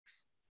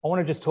I want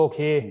to just talk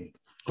here.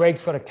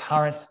 Greg's got a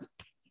current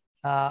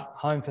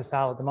home for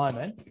sale at the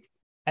moment.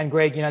 And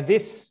Greg, you know,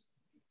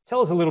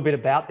 tell us a little bit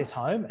about this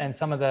home and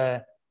some of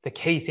the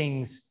key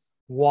things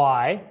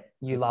why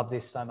you love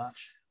this so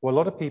much. Well, a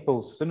lot of people,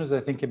 as soon as they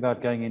think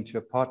about going into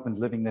apartment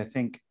living, they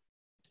think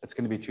it's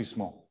going to be too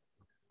small.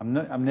 I'm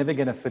never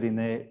going to fit in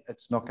there.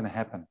 It's not going to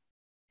happen.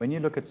 When you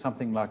look at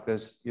something like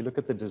this, you look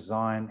at the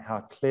design,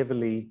 how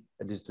cleverly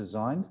it is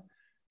designed.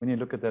 When you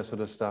look at that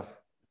sort of stuff,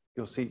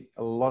 you'll see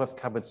a lot of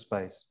cupboard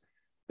space,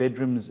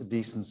 bedrooms a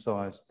decent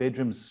size,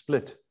 bedrooms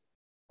split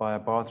by a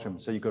bathroom.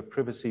 So you've got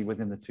privacy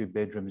within the two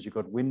bedrooms. You've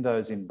got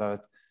windows in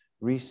both,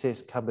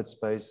 recessed cupboard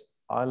space,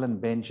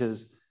 island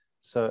benches.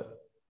 So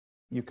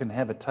you can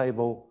have a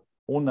table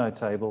or no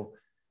table,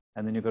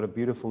 and then you've got a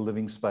beautiful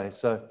living space.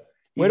 So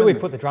where do we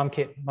put the drum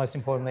kit, most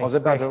importantly? I was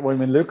about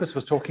when Lucas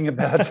was talking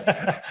about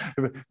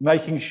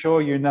making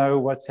sure you know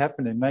what's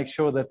happening, make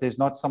sure that there's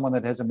not someone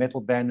that has a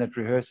metal band that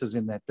rehearses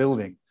in that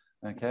building.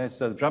 Okay,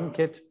 so the drum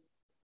kit,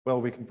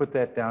 well, we can put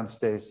that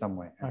downstairs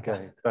somewhere.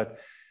 Okay, but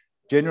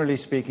generally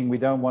speaking, we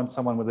don't want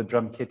someone with a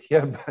drum kit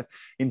here. But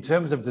in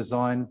terms of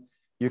design,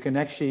 you can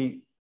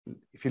actually,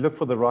 if you look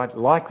for the right,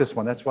 like this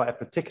one, that's why I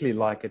particularly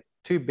like it.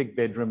 2 big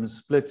bedrooms,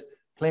 split,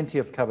 plenty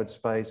of cupboard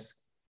space,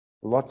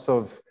 lots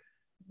of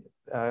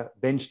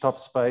bench top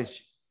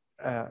space,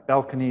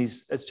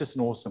 balconies. It's just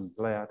an awesome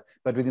layout,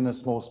 but within a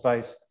small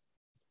space,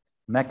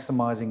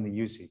 maximizing the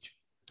usage.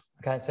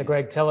 Okay, so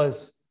Greg, tell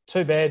us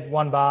 2 bed,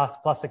 1 bath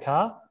plus a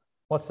car.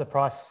 What's the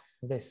price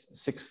of this?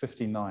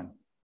 $659.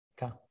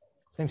 Okay,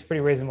 seems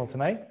pretty reasonable to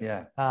me.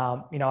 Yeah.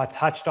 You know, I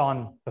touched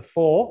on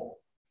before,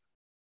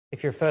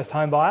 if you're a first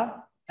home buyer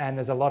and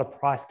there's a lot of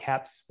price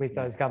caps with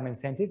those government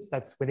incentives,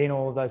 that's within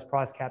all of those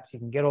price caps. You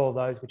can get all of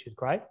those, which is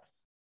great.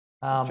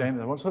 James,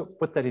 I want to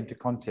put that into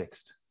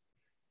context.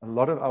 I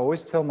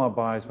always tell my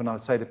buyers when I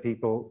say to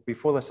people,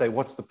 before they say,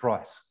 what's the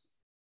price?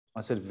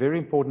 I said, very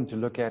important to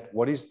look at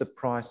what is the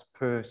price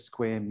per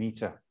square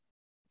meter.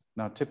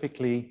 Now,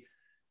 typically,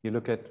 you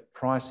look at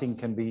pricing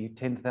can be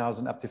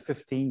 10,000 up to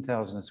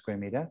 15,000 a square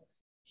meter.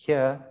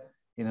 Here,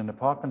 in an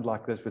apartment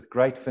like this with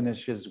great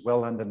finishes,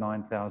 well under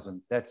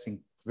 9,000, that's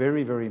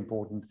very, very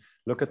important.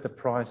 Look at the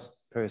price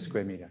per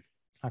square meter.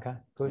 Okay,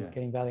 good, Yeah.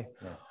 getting value.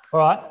 Yeah. All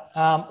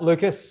right,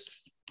 Lucas,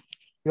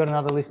 you got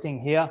another listing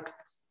here.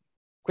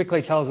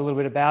 Quickly tell us a little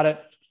bit about it.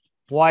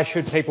 Why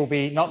should people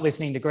be not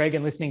listening to Greg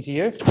and listening to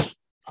you?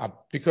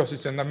 Because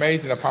it's an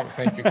amazing apartment.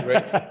 Thank you,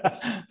 Greg.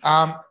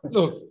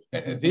 Look,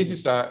 this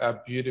is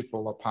a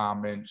beautiful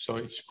apartment. So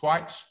it's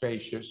quite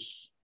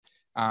spacious.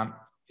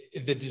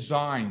 The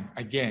design,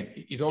 again,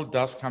 it all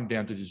does come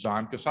down to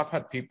design, because I've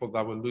had people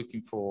that were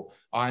looking for,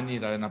 I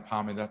need an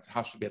apartment that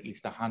has to be at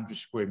least 100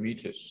 square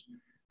meters.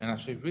 And I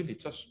say, really,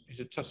 is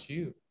it just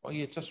you? Oh,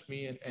 yeah, just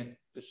me and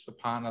this a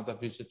partner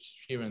that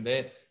visits here and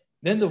there.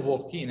 Then they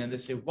walk in and they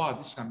say, wow,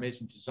 this is an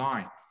amazing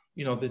design.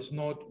 You know, there's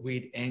not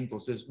weird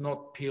angles. There's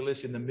not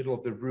pillars in the middle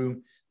of the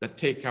room that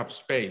take up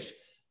space.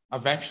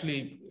 I've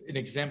actually, an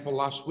example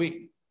last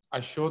week,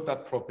 I showed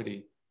that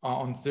property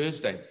on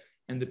Thursday,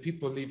 and the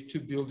people live 2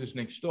 buildings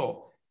next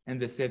door.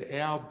 And they said,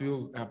 our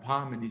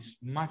apartment is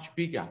much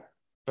bigger,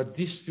 but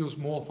this feels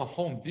more of a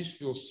home. This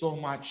feels so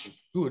much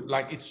good,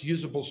 like it's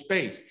usable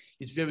space.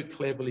 It's very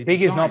cleverly designed.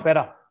 Big is not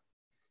better.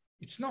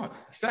 It's not,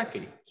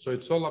 exactly. So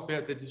it's all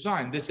about the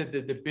design. They said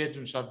that the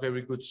bedrooms are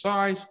very good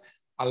size.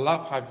 I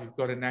love how you've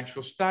got an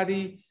actual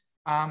study.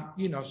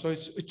 You know, so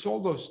it's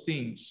all those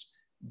things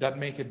that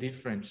make a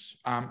difference.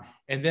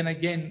 And then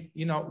again,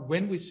 you know,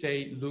 when we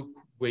say, look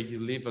where you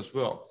live as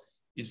well,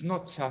 it's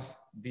not just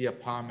the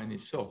apartment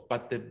itself,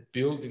 but the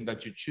building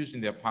that you choose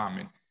in the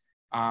apartment.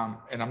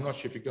 And I'm not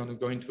sure if you're going to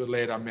go into it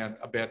later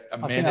about amenities.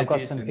 I think I've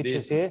got some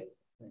pictures here.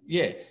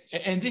 Yeah,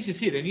 and this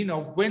is it. And, you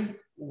know,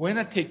 when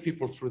I take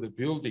people through the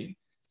building,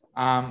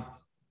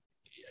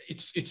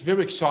 it's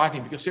very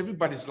exciting, because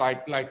everybody's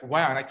like,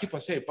 wow. And I keep on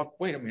saying, but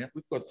wait a minute,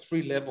 we've got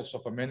 3 levels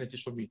of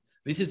amenities for me.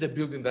 This is a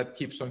building that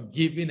keeps on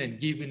giving and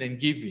giving and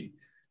giving.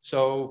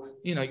 So,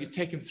 you know, you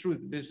take them through,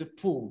 there's a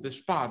pool, the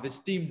spa, the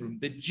steam room,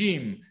 the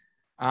gym,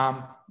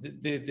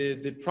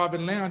 the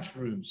private lounge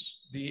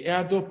rooms, the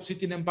outdoor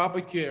sitting and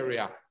barbecue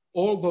area,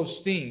 all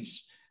those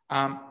things.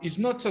 It's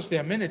not just the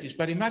amenities,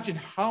 but imagine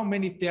how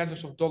many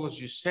thousands of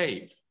dollars you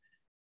save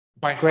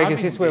by Greg, having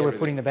is this where we're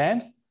putting the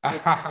band?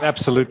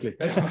 Absolutely.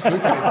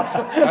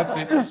 That's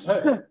it.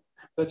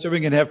 So we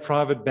can have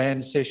private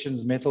band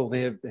sessions, metal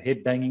there,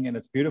 head banging, and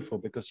it's beautiful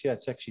because, yeah,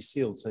 it's actually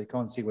sealed, so you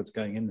can't see what's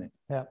going in there.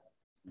 Yeah.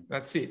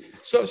 That's it.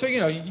 So you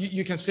know,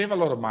 you can save a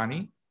lot of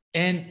money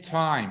and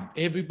time.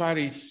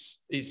 Everybody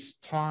is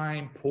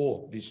time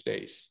poor these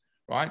days,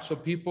 right? So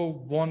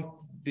people want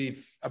the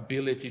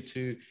ability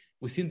to,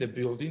 within the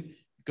building,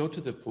 go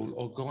to the pool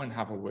or go and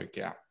have a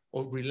workout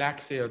or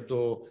relax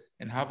outdoor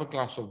and have a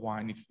glass of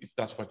wine if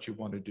that's what you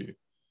want to do.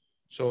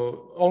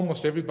 So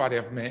almost everybody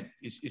I've met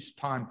is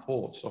time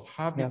poor. So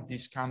having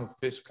this kind of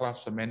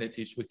first-class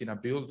amenities within a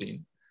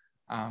building,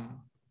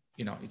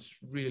 you know, it's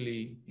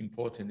really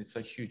important. It's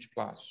a huge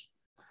plus.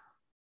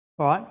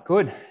 All right,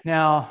 good.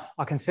 Now,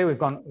 I can see we've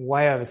gone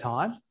way over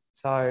time,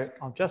 so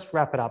I'll just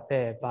wrap it up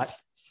there. But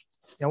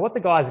what the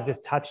guys have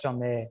just touched on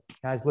there,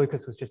 as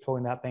Lucas was just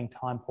talking about being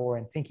time poor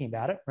and thinking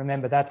about it,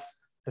 remember that's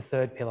the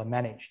third pillar,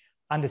 manage,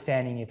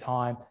 understanding your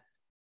time.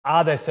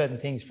 Are there certain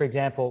things, for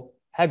example,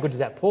 how good does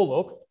that pool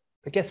look?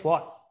 But guess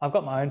what? I've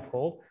got my own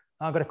pool.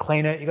 I've got to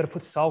clean it. You've got to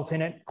put salt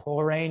in it,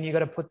 chlorine. You've got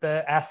to put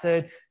the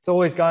acid. It's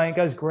always going, it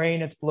goes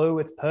green, it's blue,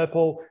 it's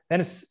purple. Then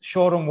it's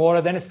short on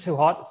water. Then it's too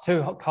hot. It's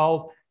too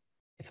cold.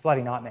 It's a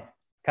bloody nightmare.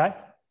 Okay.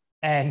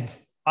 And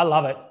I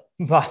love it,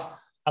 but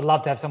I'd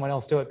love to have someone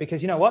else do it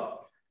because you know what?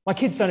 My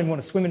kids don't even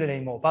want to swim in it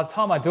anymore. By the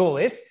time I do all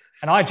this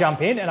and I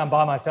jump in and I'm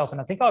by myself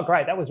and I think, oh,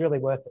 great, that was really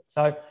worth it.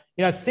 So,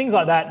 it's things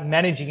like that,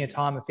 managing your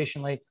time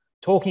efficiently,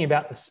 talking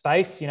about the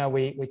space.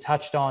 We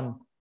touched on,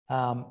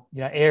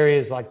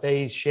 areas like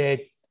these,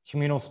 shared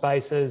communal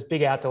spaces,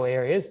 big outdoor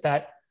areas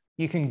that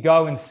you can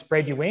go and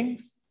spread your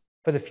wings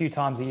for the few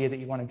times a year that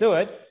you want to do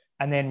it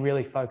and then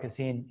really focus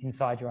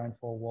inside your own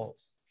four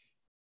walls.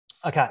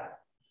 Okay,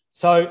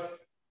 so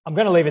I'm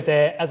going to leave it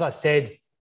there. As I said,